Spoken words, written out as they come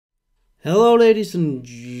Hello ladies and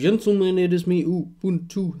gentlemen, it is me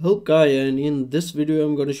Ubuntu help guy, and in this video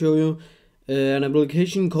I'm going to show you an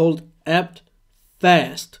application called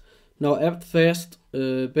apt-fast. Now apt-fast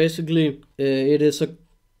basically it is a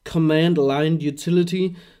command line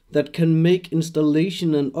utility that can make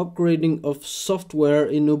installation and upgrading of software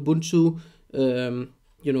in Ubuntu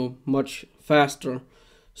much faster.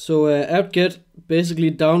 So apt-get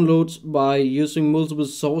basically downloads by using multiple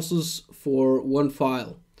sources for one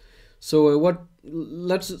file. So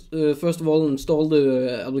let's first of all install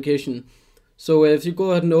the application. So if you go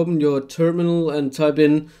ahead and open your terminal and type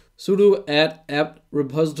in sudo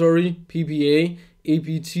add-apt-repository ppa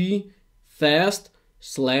apt-fast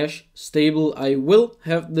 /stable. I will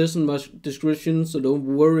have this in my description, so don't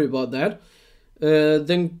worry about that.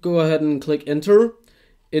 Then go ahead and click enter.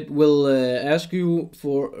 It will ask you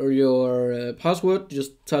for your password.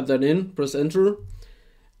 Just type that in, press enter.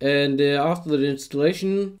 And after the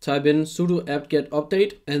installation, type in sudo apt-get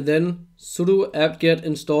update and then sudo apt-get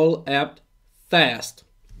install apt-fast.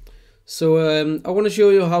 So I want to show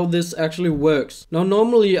you how this actually works. Now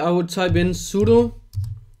normally I would type in sudo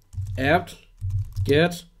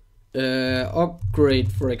apt-get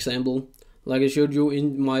upgrade, for example, like I showed you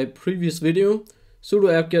in my previous video.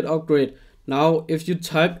 Sudo apt-get upgrade. Now if you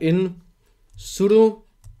type in sudo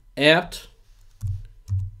apt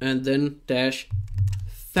and then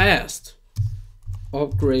 -fast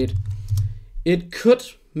upgrade, it could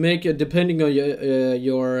make, depending on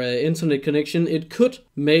your internet connection, it could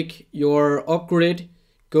make your upgrade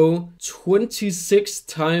go 26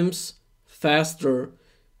 times faster,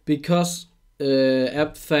 because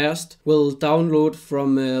apt-fast will download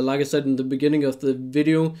from, like I said in the beginning of the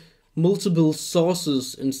video, multiple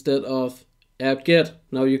sources instead of apt-get.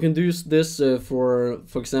 Now you can use this for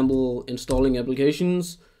example, installing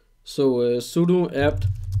applications. So sudo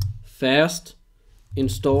apt-fast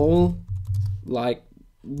install like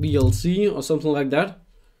VLC or something like that.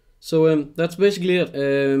 So that's basically it.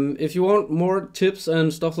 If you want more tips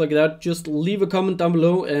and stuff like that, just leave a comment down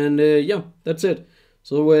below, and yeah, that's it.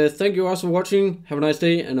 So thank you guys for watching, have a nice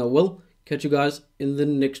day, and I will catch you guys in the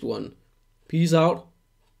next one. Peace out,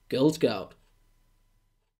 Girl Scout.